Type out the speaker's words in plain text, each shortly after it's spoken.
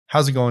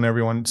How's it going,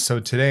 everyone?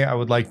 So today I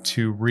would like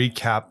to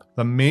recap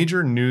the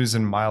major news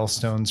and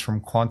milestones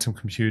from quantum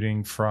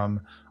computing from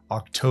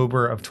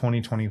October of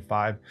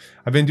 2025.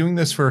 I've been doing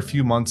this for a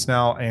few months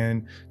now,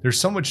 and there's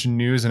so much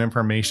news and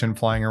information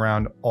flying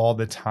around all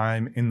the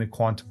time in the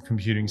quantum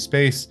computing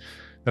space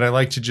that I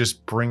like to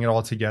just bring it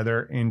all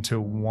together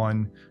into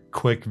one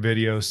quick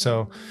video.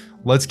 So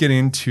let's get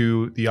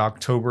into the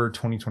October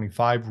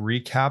 2025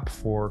 recap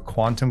for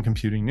quantum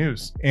computing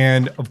news.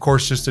 And of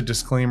course, just a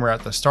disclaimer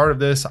at the start of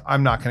this,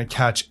 I'm not going to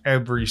catch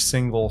every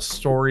single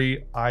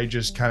story. I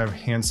just kind of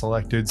hand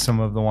selected some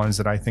of the ones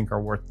that I think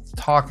are worth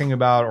talking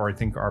about or I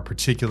think are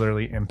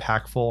particularly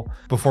impactful.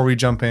 Before we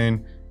jump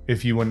in,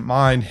 if you wouldn't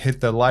mind,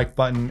 hit the like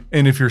button.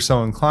 And if you're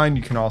so inclined,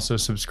 you can also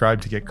subscribe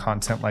to get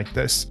content like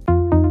this.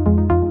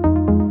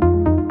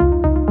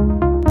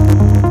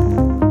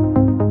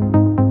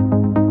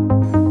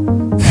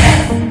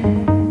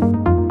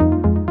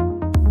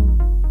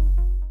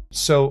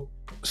 So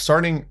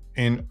starting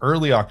in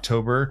early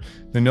October,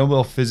 the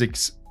Nobel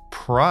Physics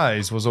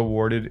Prize was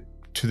awarded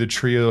to the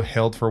trio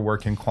hailed for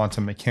work in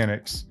quantum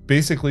mechanics.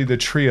 Basically, the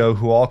trio,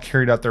 who all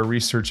carried out their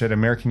research at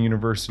American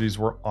universities,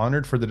 were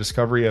honored for the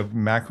discovery of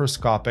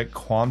macroscopic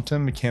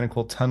quantum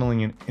mechanical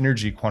tunneling and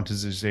energy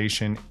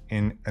quantization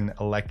in an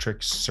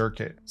electric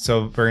circuit.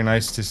 So very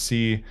nice to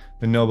see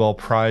the Nobel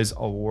Prize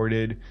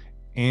awarded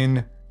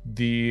in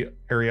the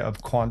area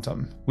of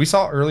quantum. We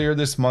saw earlier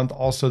this month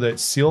also that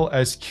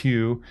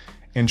SEALSQ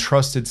and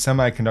Trusted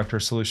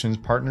Semiconductor Solutions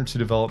partnered to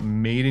develop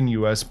made in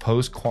US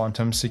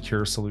post-quantum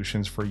secure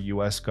solutions for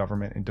US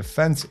government and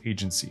defense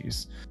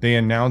agencies. They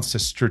announced a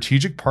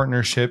strategic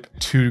partnership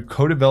to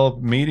co-develop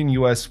made in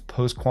US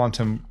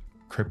post-quantum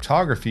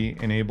cryptography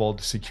enabled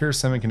secure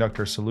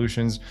semiconductor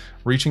solutions,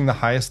 reaching the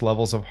highest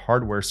levels of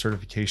hardware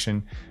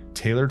certification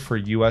tailored for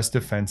US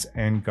defense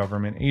and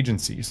government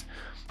agencies.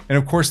 And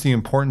of course, the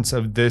importance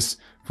of this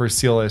for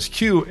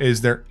SEALSQ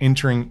is they're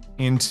entering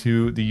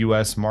into the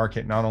US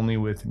market, not only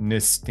with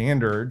NIST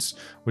standards,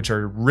 which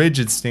are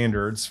rigid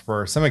standards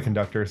for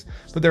semiconductors,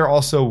 but they're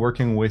also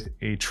working with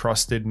a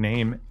trusted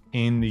name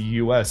in the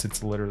US.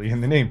 It's literally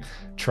in the name,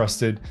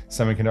 Trusted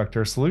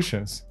Semiconductor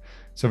Solutions.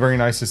 So very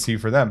nice to see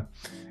for them.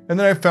 And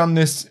then I found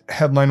this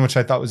headline, which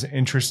I thought was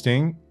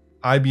interesting.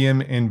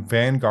 IBM and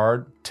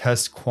Vanguard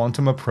test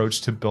quantum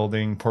approach to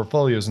building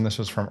portfolios, and this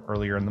was from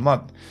earlier in the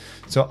month.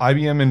 So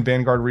IBM and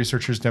Vanguard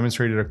researchers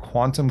demonstrated a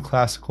quantum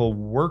classical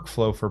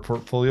workflow for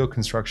portfolio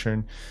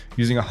construction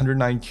using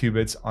 109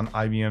 qubits on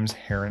IBM's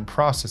Herron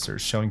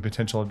processors, showing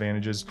potential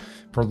advantages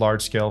for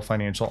large-scale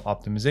financial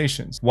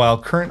optimizations. While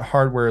current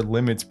hardware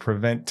limits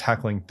prevent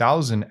tackling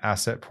 1,000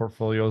 asset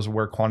portfolios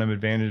where quantum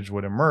advantage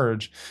would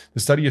emerge, the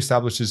study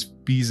establishes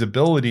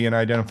feasibility and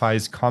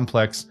identifies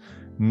complex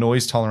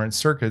noise-tolerant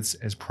circuits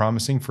as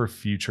promising for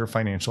future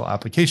financial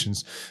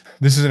applications.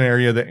 This is an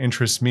area that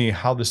interests me,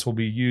 how this will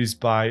be used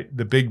by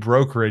the big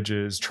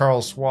brokerages,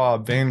 Charles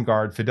Schwab,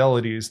 Vanguard,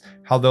 Fidelity's,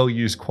 how they'll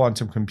use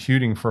quantum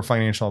computing for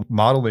financial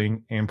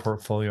modeling and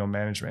portfolio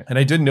management. And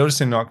I did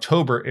notice in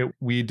October,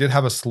 we did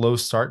have a slow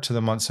start to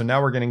the month. So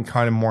now we're getting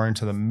kind of more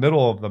into the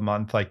middle of the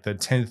month, like the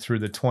 10th through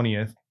the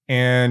 20th.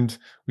 And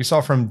we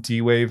saw from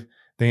D-Wave,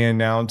 they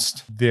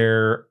announced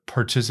their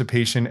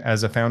participation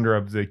as a founder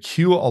of the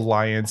Q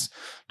Alliance,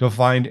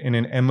 defined in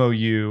an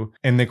MOU,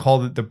 and they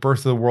called it the birth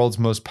of the world's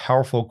most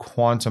powerful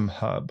quantum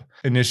hub.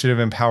 Initiative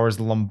empowers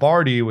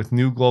Lombardy with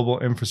new global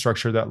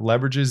infrastructure that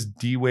leverages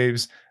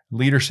D-Wave's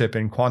leadership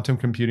in quantum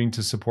computing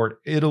to support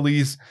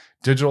Italy's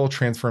digital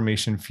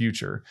transformation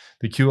future.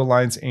 The Q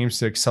Alliance aims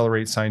to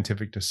accelerate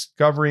scientific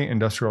discovery,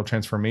 industrial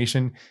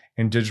transformation,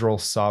 and digital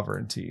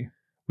sovereignty.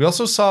 We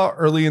also saw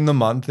early in the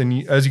month,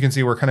 and as you can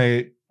see,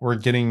 we're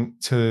getting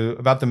to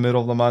about the middle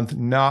of the month,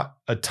 not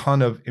a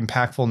ton of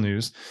impactful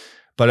news,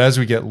 but as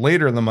we get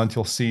later in the month,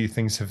 you'll see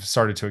things have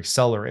started to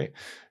accelerate.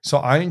 So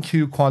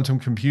IonQ quantum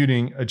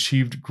computing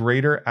achieved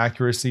greater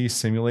accuracy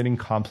simulating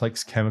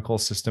complex chemical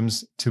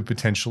systems to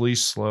potentially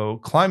slow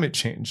climate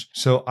change.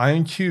 So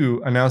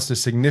IonQ announced a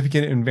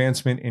significant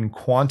advancement in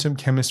quantum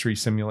chemistry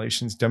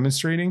simulations,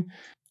 demonstrating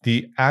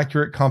the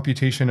accurate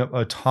computation of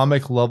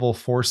atomic level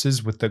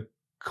forces with the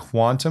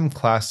quantum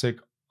classic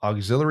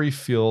auxiliary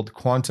field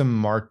quantum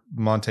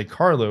Monte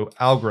Carlo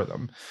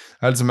algorithm.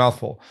 That is a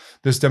mouthful.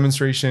 This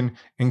demonstration,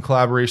 in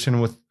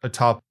collaboration with a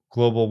top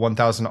global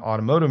 1,000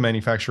 automotive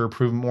manufacturer,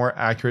 proved more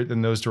accurate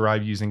than those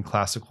derived using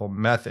classical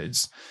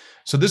methods.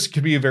 So this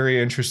could be a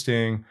very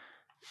interesting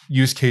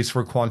use case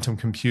for quantum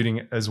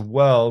computing as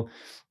well,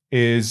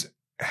 is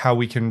how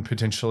we can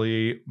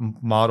potentially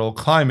model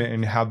climate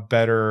and have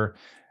better,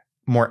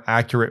 more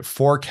accurate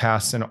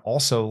forecasts. And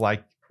also,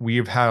 like,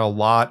 we've had a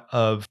lot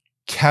of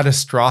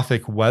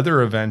catastrophic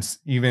weather events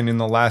even in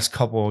the last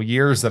couple of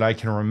years that I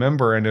can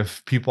remember. And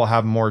if people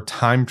have more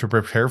time to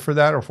prepare for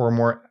that, or if we're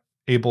more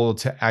able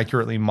to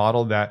accurately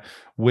model that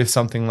with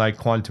something like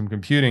quantum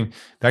computing,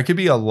 that could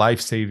be a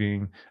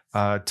life-saving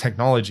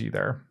technology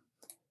there.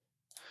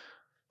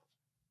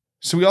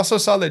 So we also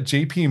saw that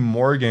JP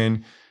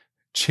Morgan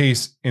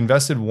Chase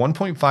invested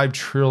 1.5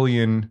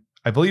 trillion,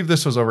 I believe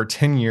this was over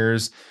 10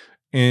 years,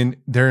 and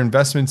their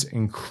investments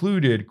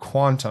included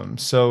quantum.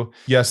 So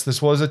yes,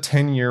 this was a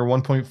 10-year,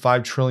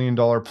 $1.5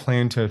 trillion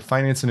plan to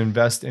finance and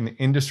invest in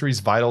industries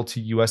vital to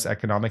US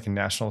economic and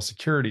national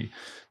security.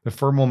 The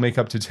firm will make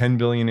up to $10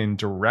 billion in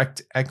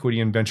direct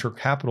equity and venture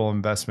capital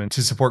investment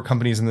to support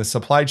companies in the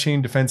supply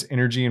chain, defense,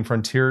 energy, and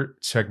frontier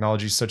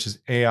technologies such as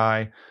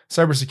AI,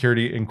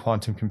 cybersecurity, and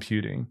quantum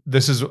computing.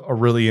 This is a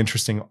really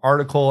interesting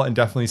article and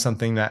definitely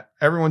something that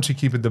everyone should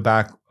keep at the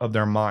back of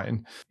their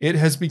mind. It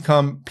has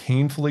become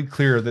painfully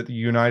clear that the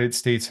United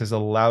States has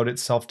allowed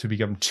itself to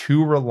become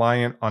too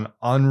reliant on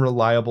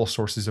unreliable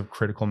sources of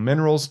critical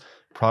minerals,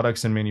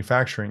 products, and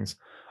manufacturings,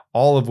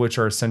 all of which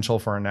are essential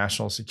for our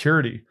national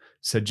security,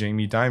 said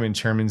Jamie Dimon,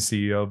 Chairman and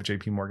CEO of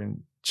JP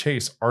Morgan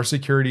Chase. Our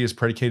security is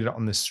predicated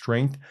on the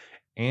strength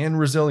and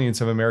resilience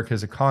of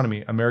America's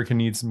economy. America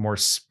needs more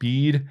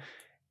speed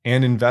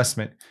and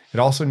investment. It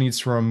also needs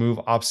to remove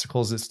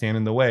obstacles that stand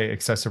in the way: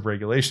 excessive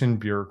regulation,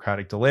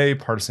 bureaucratic delay,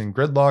 partisan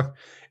gridlock,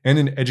 and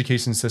an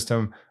education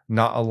system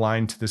not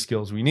aligned to the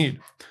skills we need.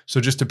 So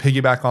just to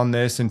piggyback on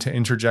this and to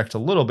interject a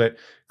little bit,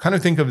 kind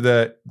of think of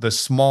the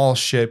small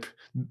ship,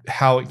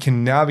 how it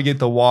can navigate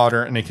the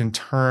water and it can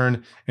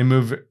turn and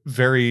move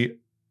very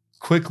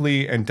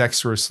quickly and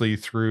dexterously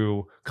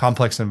through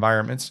complex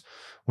environments.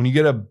 When you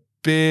get a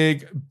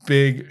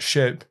big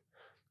ship,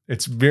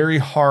 it's very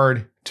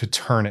hard to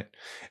turn it.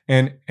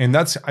 And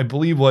that's, I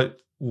believe,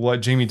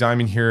 what Jamie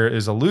Dimon here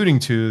is alluding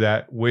to,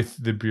 that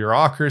with the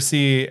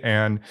bureaucracy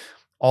and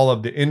all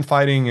of the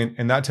infighting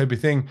and that type of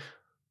thing,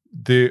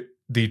 the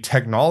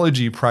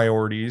technology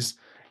priorities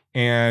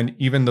and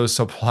even those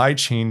supply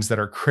chains that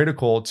are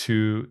critical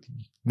to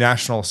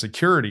national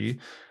security,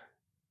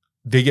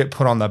 they get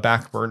put on the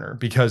back burner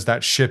because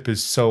that ship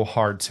is so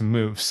hard to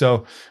move.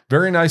 So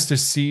very nice to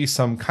see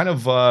some kind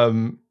of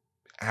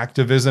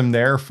activism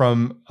there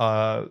from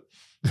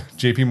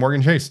JP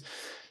Morgan Chase.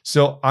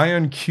 So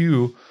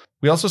IonQ,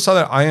 we also saw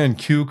that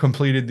IonQ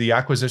completed the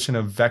acquisition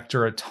of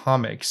Vector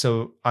Atomic.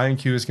 So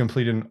IonQ has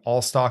completed an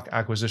all-stock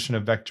acquisition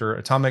of Vector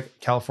Atomic,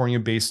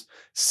 California-based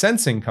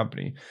sensing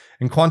company.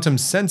 In quantum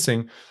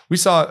sensing, we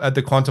saw at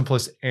the Quantum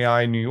Plus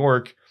AI New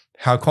York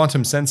how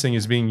quantum sensing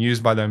is being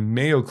used by the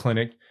Mayo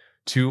Clinic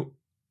to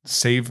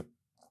save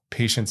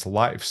patients'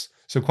 lives.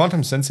 So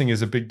quantum sensing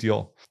is a big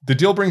deal. The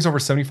deal brings over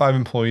 75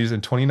 employees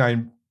and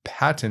 29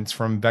 patents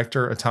from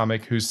Vector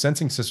Atomic, whose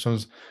sensing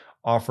systems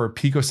offer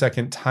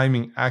picosecond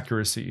timing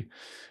accuracy.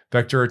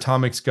 Vector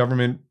Atomic's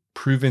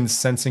government-proven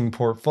sensing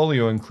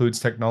portfolio includes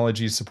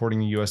technologies supporting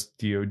the US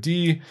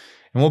DoD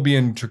and will be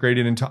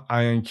integrated into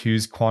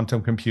IonQ's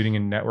quantum computing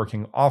and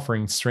networking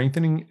offerings,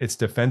 strengthening its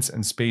defense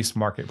and space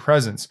market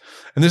presence.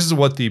 And this is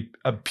what the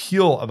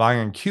appeal of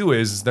IonQ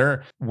is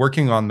they're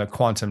working on the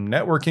quantum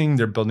networking,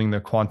 they're building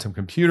the quantum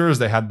computers,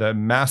 they had the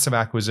massive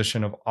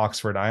acquisition of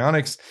Oxford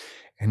Ionics,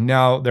 and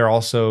now they're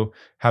also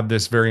have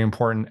this very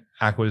important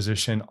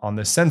acquisition on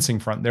the sensing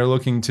front. They're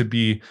looking to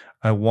be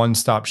a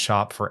one-stop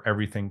shop for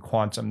everything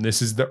quantum.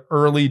 This is the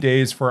early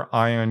days for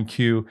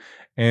IonQ,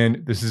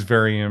 and this is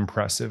very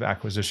impressive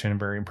acquisition and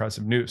very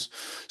impressive news.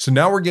 So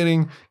now we're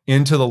getting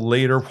into the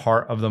later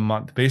part of the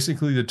month,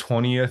 basically the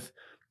 20th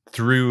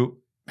through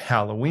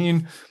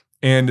Halloween.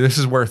 And this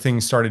is where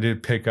things started to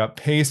pick up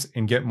pace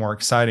and get more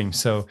exciting.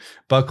 So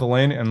buckle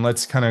in and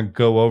let's kind of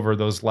go over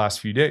those last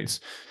few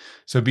days.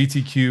 So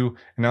BTQ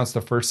announced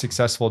the first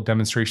successful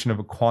demonstration of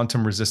a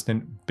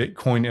quantum-resistant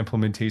Bitcoin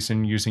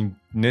implementation using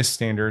NIST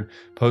standard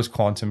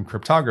post-quantum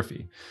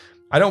cryptography.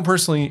 I don't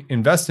personally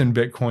invest in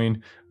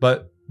Bitcoin,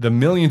 but the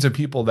millions of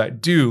people that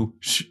do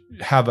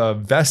have a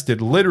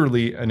vested,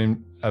 literally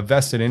a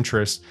vested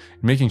interest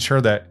in making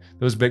sure that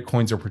those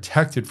Bitcoins are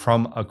protected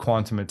from a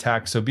quantum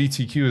attack. So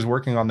BTQ is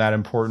working on that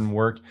important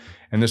work,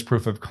 and this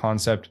proof of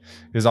concept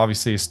is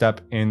obviously a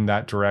step in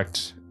that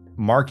direct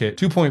market.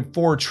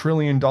 $2.4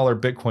 trillion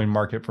Bitcoin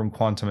market from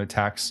quantum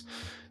attacks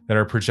that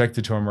are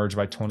projected to emerge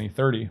by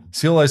 2030.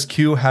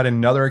 SEALSQ had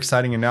another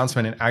exciting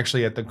announcement, and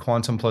actually at the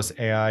Quantum Plus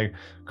AI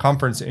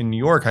conference in New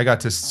York, I got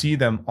to see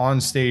them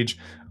on stage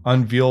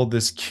unveil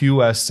this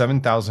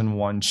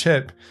QS7001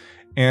 chip.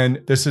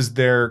 And this is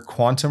their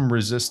quantum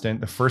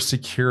resistant, the first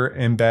secure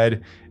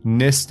embed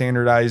NIST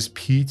standardized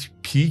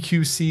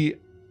PQC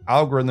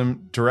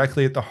algorithm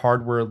directly at the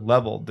hardware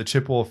level. The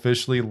chip will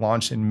officially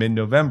launch in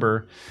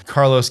mid-November.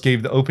 Carlos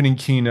gave the opening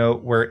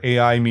keynote where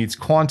AI meets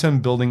quantum,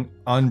 building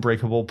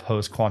unbreakable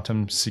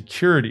post-quantum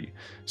security.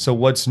 So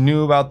what's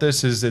new about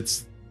this is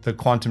it's the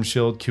Quantum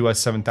Shield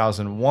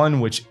QS7001,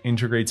 which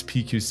integrates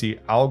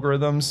PQC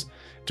algorithms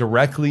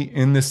directly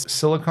in this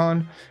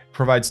silicon,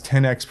 provides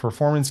 10x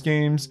performance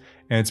gains,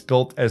 and it's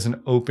built as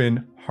an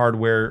open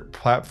hardware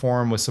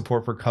platform with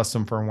support for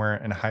custom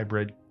firmware and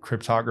hybrid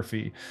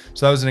cryptography.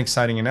 So that was an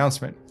exciting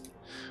announcement.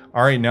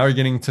 All right, now we're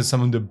getting to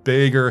some of the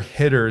bigger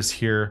hitters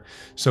here.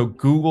 So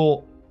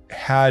Google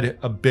had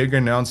a big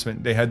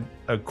announcement. They had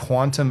a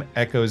Quantum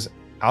Echoes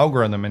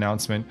algorithm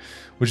announcement,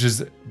 which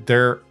is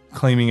they're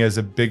claiming as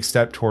a big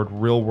step toward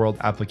real world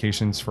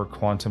applications for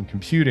quantum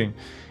computing.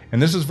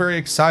 And this was very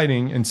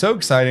exciting, and so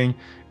exciting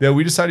that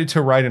we decided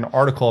to write an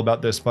article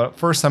about this. But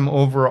first, I'm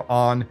over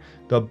on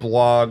the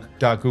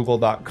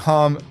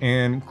blog.google.com,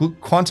 and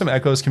quantum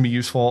echoes can be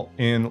useful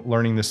in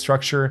learning the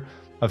structure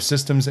of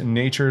systems and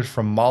nature,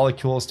 from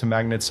molecules to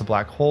magnets to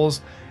black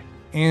holes.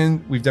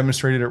 And we've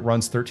demonstrated it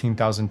runs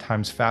 13,000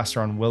 times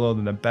faster on Willow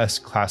than the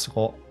best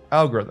classical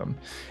algorithm.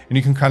 And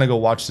you can kind of go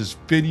watch this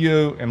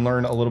video and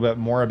learn a little bit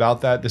more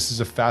about that. This is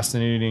a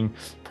fascinating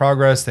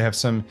progress. They have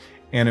some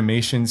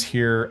animations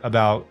here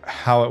about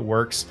how it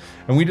works.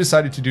 And we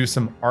decided to do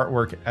some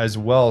artwork as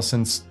well,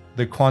 since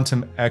the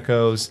quantum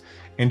echoes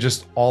and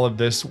just all of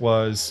this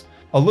was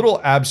a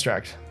little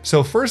abstract.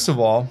 So first of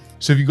all,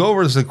 so if you go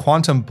over to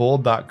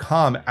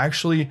quantumbold.com,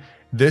 actually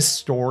this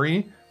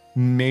story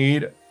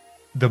made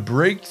the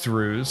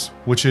breakthroughs,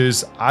 which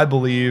is, I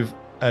believe,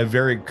 a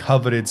very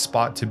coveted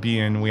spot to be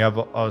in. We have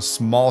a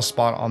small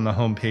spot on the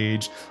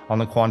homepage on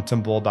the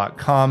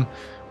quantumbold.com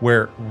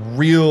where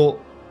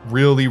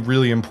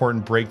really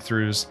important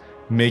breakthroughs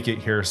make it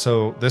here.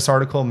 So this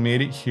article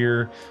made it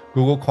here.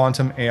 Google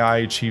Quantum AI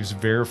achieves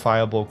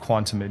verifiable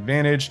quantum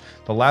advantage.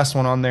 The last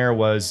one on there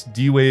was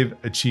D-Wave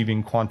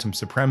achieving quantum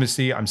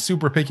supremacy. I'm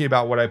super picky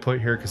about what I put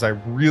here because I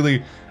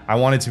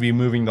wanted to be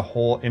moving the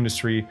whole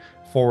industry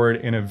forward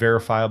in a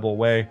verifiable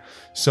way.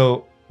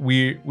 So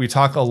we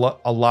talk a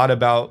lot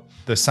about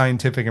the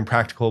scientific and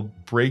practical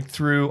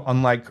breakthrough.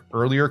 Unlike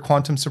earlier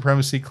quantum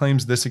supremacy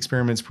claims, this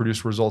experiment's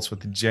produced results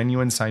with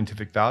genuine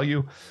scientific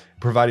value,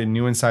 provided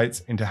new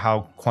insights into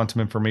how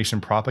quantum information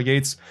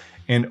propagates,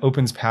 and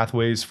opens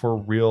pathways for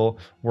real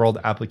world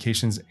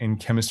applications in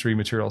chemistry,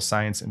 material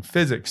science, and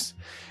physics.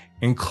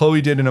 And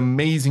Chloe did an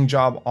amazing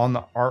job on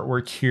the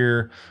artwork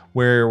here,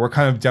 where we're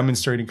kind of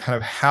demonstrating kind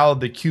of how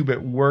the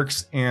qubit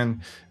works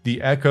and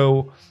the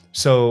echo.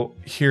 So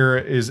here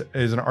is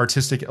an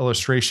artistic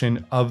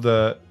illustration of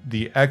the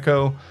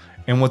echo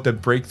and what the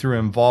breakthrough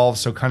involves.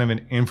 So kind of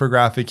an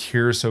infographic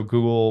here. So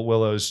Google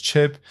Willow's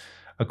chip,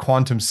 a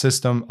quantum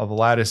system of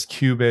lattice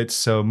qubits.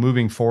 So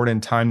moving forward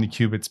in time, the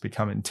qubits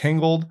become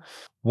entangled.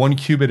 One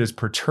qubit is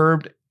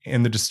perturbed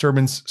and the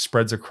disturbance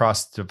spreads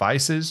across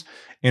devices.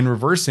 In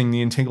reversing,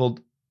 the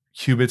entangled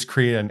qubits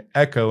create an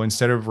echo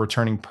instead of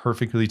returning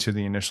perfectly to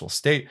the initial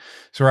state.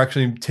 So we're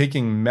actually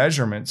taking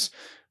measurements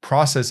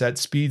processed at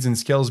speeds and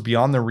scales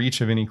beyond the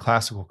reach of any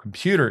classical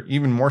computer.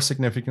 Even more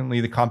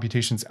significantly, the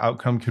computation's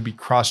outcome could be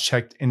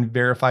cross-checked and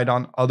verified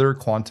on other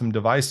quantum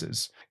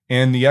devices.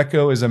 And the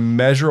echo is a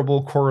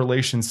measurable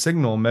correlation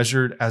signal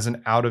measured as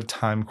an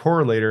out-of-time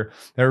correlator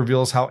that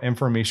reveals how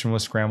information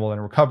was scrambled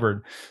and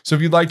recovered. So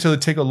if you'd like to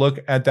take a look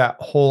at that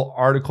whole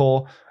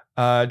article,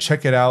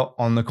 check it out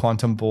on the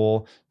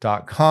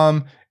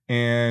quantumbold.com,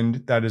 and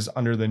that is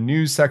under the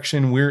news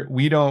section.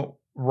 We don't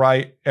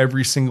write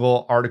every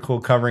single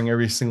article covering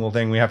every single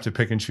thing. We have to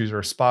pick and choose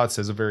our spots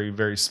as a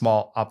very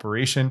small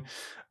operation.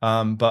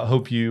 But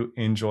hope you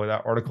enjoy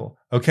that article.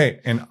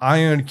 Okay, and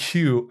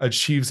IonQ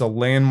achieves a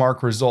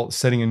landmark result,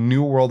 setting a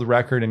new world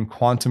record in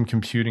quantum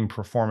computing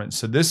performance.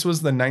 So this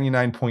was the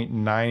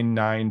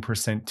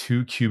 99.99%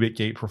 2 qubit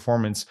gate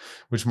performance,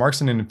 which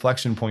marks an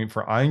inflection point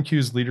for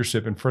IonQ's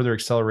leadership and further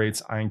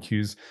accelerates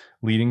IonQ's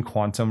leading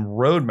quantum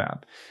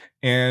roadmap.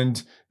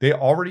 And they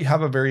already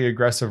have a very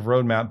aggressive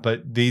roadmap,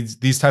 but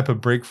these type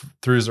of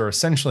breakthroughs are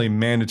essentially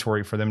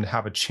mandatory for them to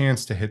have a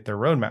chance to hit their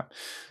roadmap.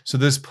 So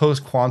this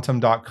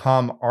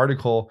postquantum.com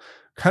article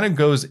kind of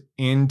goes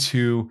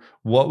into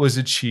what was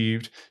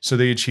achieved. So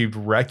they achieved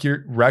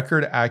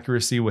record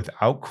accuracy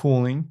without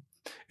cooling.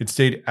 It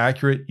stayed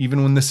accurate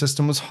even when the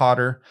system was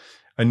hotter.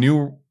 A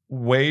new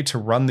way to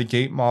run the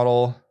gate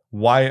model,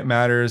 why it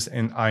matters,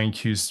 and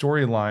IonQ's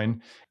storyline.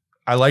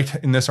 I liked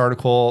in this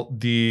article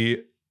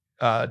the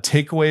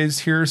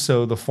takeaways here.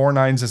 So the 4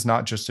 nines is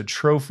not just a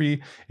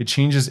trophy, it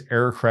changes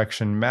error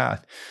correction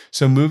math.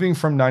 So moving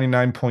from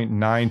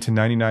 99.9 to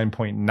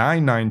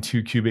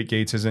 99.992 qubit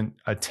gates isn't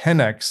a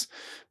 10x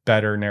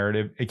better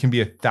narrative. It can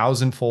be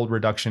 1,000-fold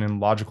reduction in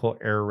logical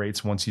error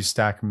rates once you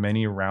stack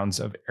many rounds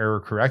of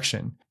error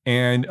correction.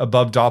 And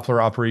above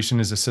Doppler operation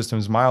is a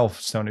systems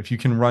milestone. If you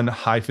can run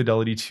high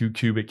fidelity 2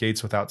 qubit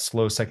gates without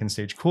slow second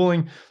stage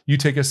cooling, you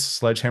take a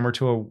sledgehammer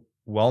to a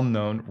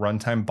well-known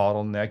runtime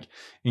bottleneck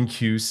in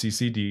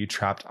QCCD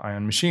trapped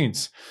ion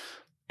machines.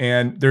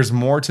 And there's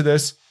more to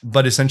this,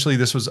 but essentially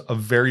this was a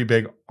very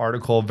big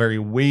article, very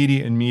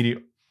weighty and meaty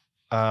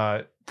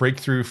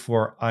breakthrough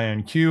for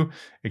IonQ,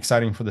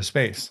 exciting for the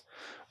space.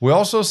 We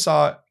also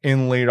saw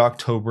in late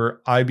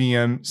October,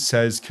 IBM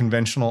says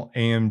conventional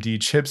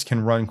AMD chips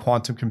can run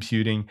quantum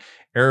computing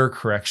error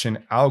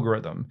correction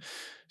algorithm.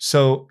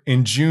 So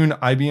in June,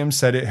 IBM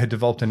said it had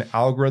developed an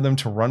algorithm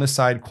to run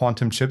aside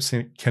quantum chips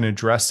that can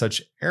address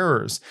such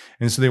errors.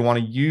 And so they want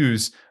to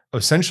use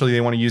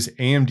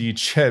AMD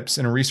chips.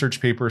 In a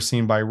research paper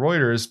seen by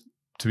Reuters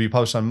to be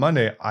published on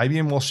Monday,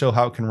 IBM will show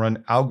how it can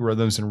run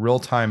algorithms in real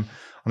time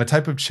on a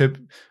type of chip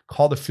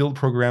called a field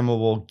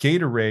programmable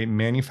gate array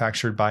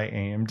manufactured by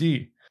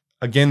AMD.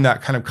 Again,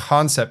 that kind of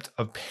concept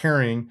of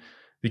pairing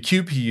the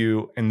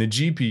QPU and the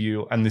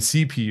GPU and the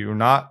CPU,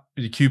 not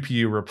the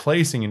QPU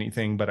replacing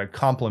anything, but a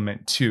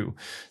complement to.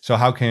 So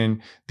how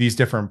can these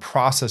different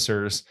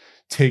processors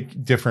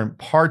take different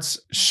parts,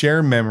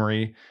 share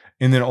memory,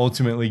 and then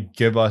ultimately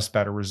give us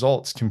better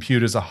results?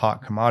 Compute is a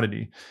hot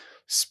commodity.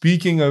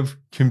 Speaking of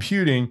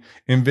computing,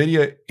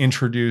 Nvidia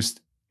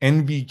introduced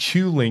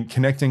NVQ-Link,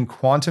 connecting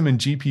quantum and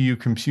GPU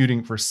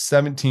computing for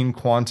 17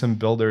 quantum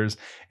builders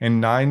and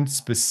 9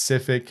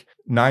 scientific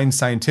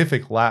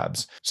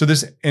labs. So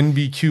this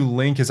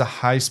NVQ-Link is a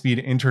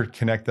high-speed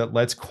interconnect that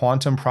lets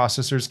quantum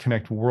processors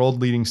connect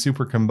world-leading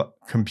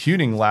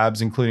supercomputing labs,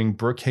 including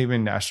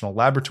Brookhaven National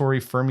Laboratory,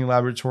 Fermi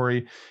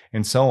Laboratory,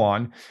 and so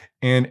on.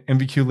 And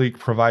NVQ-Link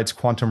provides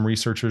quantum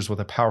researchers with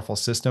a powerful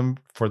system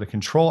for the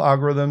control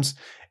algorithms,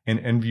 and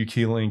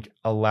NVQ-Link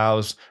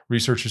allows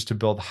researchers to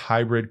build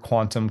hybrid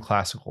quantum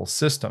classical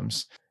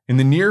systems. In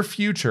the near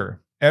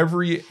future,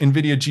 every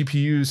NVIDIA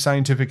GPU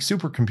scientific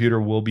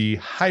supercomputer will be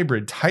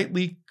hybrid,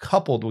 tightly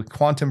coupled with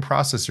quantum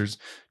processors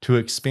to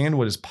expand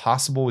what is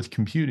possible with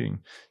computing,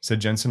 said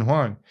Jensen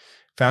Huang,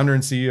 founder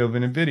and CEO of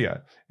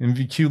NVIDIA.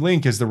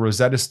 NVQ-Link is the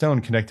Rosetta Stone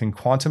connecting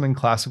quantum and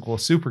classical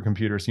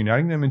supercomputers,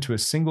 uniting them into a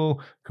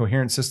single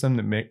coherent system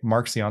that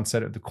marks the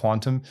onset of the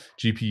quantum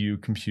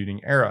GPU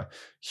computing era.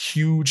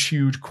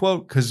 Huge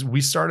quote, because we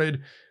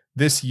started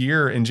this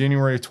year in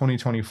January of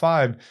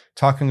 2025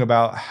 talking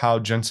about how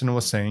Jensen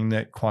was saying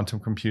that quantum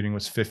computing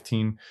was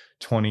 15,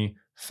 20,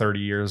 30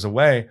 years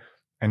away.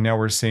 And now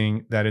we're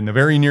seeing that in the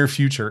very near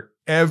future,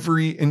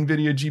 every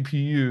NVIDIA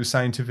GPU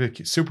scientific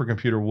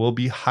supercomputer will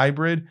be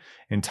hybrid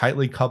and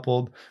tightly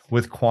coupled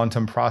with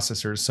quantum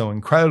processors. So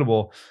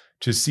incredible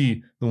to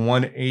see the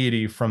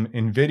 180 from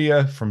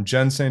NVIDIA, from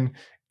Jensen,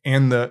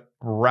 and the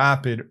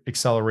rapid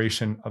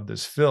acceleration of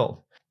this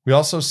field. We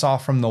also saw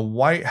from the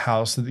White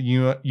House that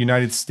the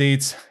United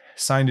States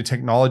signed a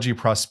technology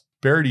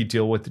prosperity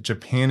deal with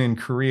Japan and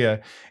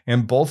Korea,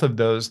 and both of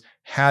those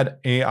had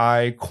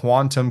AI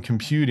quantum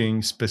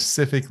computing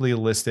specifically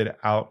listed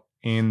out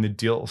in the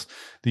deals.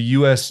 The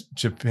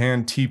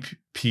US-Japan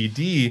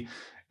TPD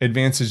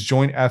advances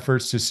joint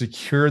efforts to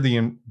secure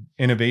the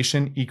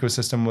innovation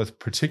ecosystem with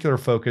particular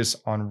focus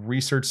on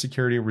research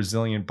security,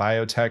 resilient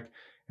biotech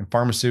and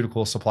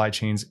pharmaceutical supply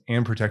chains,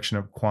 and protection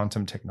of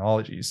quantum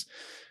technologies.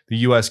 The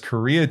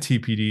US-Korea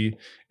TPD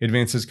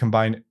advances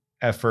combined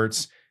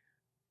efforts,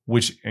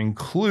 which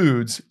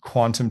includes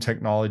quantum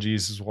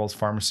technologies as well as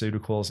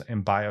pharmaceuticals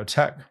and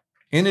biotech.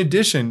 In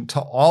addition to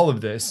all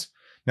of this,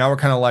 now we're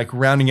kind of like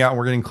rounding out and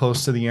we're getting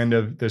close to the end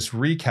of this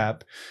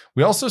recap.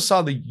 We also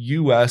saw the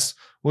US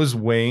was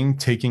weighing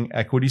taking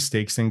equity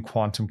stakes in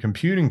quantum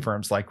computing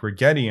firms like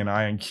Rigetti and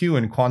IonQ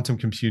and Quantum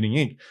Computing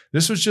Inc.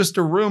 This was just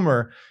a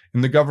rumor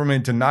and the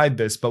government denied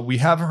this, but we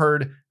have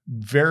heard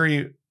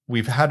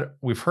we've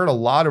heard a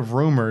lot of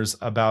rumors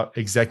about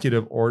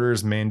executive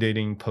orders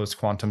mandating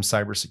post-quantum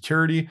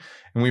cybersecurity,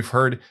 and we've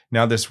heard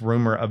now this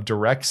rumor of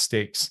direct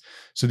stakes.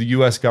 So the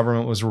US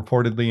government was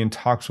reportedly in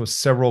talks with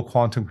several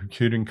quantum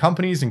computing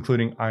companies,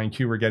 including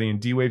IonQ, Rigetti, and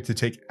D-Wave, to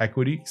take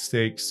equity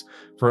stakes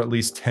for at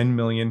least $10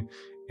 million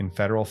in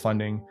federal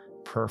funding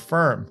per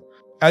firm.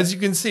 As you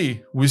can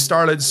see, we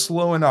started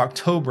slow in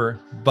October,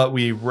 but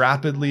we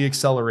rapidly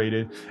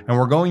accelerated, and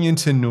we're going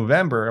into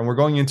November and we're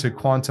going into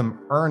quantum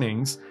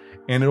earnings.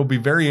 And it'll be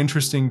very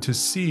interesting to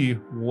see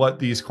what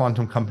these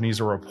quantum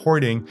companies are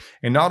reporting,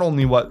 and not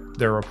only what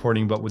they're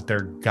reporting, but what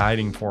they're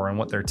guiding for and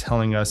what they're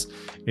telling us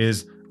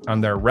is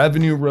on their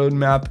revenue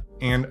roadmap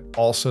and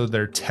also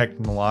their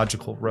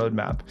technological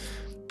roadmap.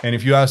 And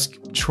if you ask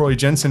Troy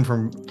Jensen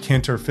from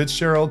Cantor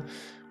Fitzgerald,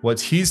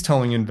 what he's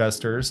telling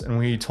investors,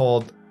 and he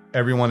told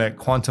everyone at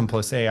Quantum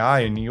Plus AI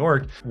in New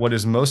York, what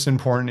is most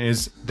important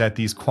is that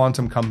these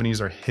quantum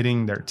companies are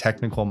hitting their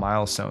technical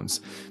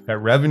milestones. That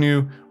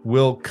revenue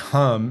will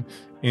come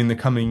in the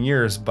coming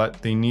years,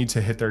 but they need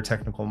to hit their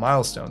technical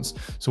milestones.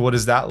 So what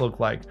does that look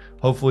like?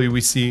 Hopefully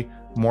we see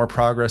more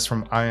progress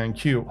from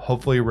IonQ.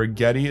 Hopefully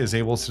Rigetti is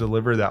able to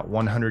deliver that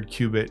 100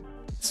 qubit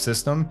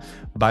system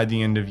by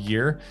the end of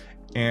year.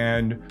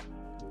 And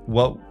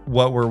what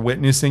we're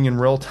witnessing in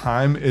real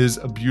time is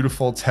a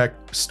beautiful tech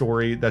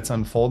story that's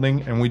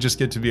unfolding, and we just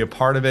get to be a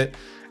part of it.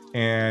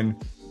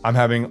 And I'm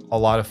having a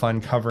lot of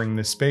fun covering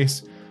this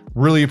space.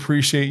 Really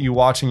appreciate you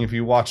watching. If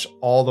you watched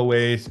all the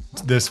way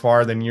this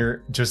far, then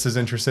you're just as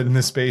interested in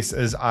this space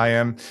as I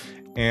am,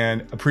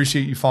 and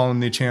appreciate you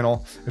following the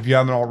channel. If you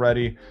haven't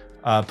already,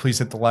 please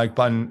hit the like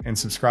button and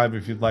subscribe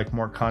if you'd like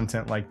more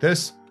content like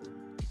this,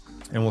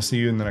 and we'll see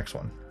you in the next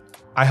one.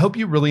 I hope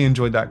you really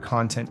enjoyed that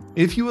content.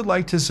 If you would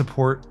like to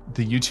support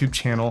the YouTube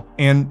channel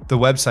and the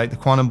website,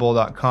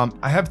 thequantumbull.com,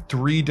 I have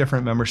 3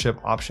 different membership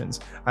options.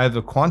 I have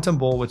the Quantum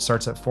Bull, which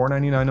starts at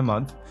 $4.99 a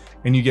month,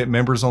 and you get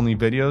members only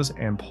videos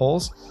and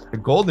polls. The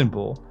Golden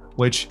Bull,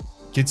 which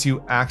gets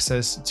you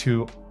access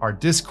to our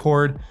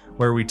Discord,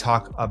 where we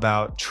talk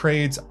about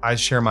trades. I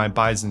share my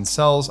buys and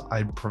sells.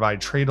 I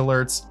provide trade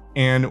alerts,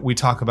 and we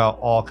talk about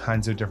all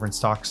kinds of different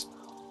stocks.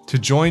 To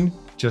join,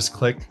 just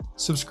click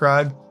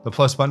subscribe, the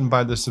plus button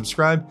by the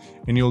subscribe,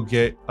 and you'll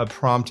get a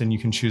prompt and you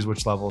can choose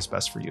which level is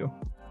best for you.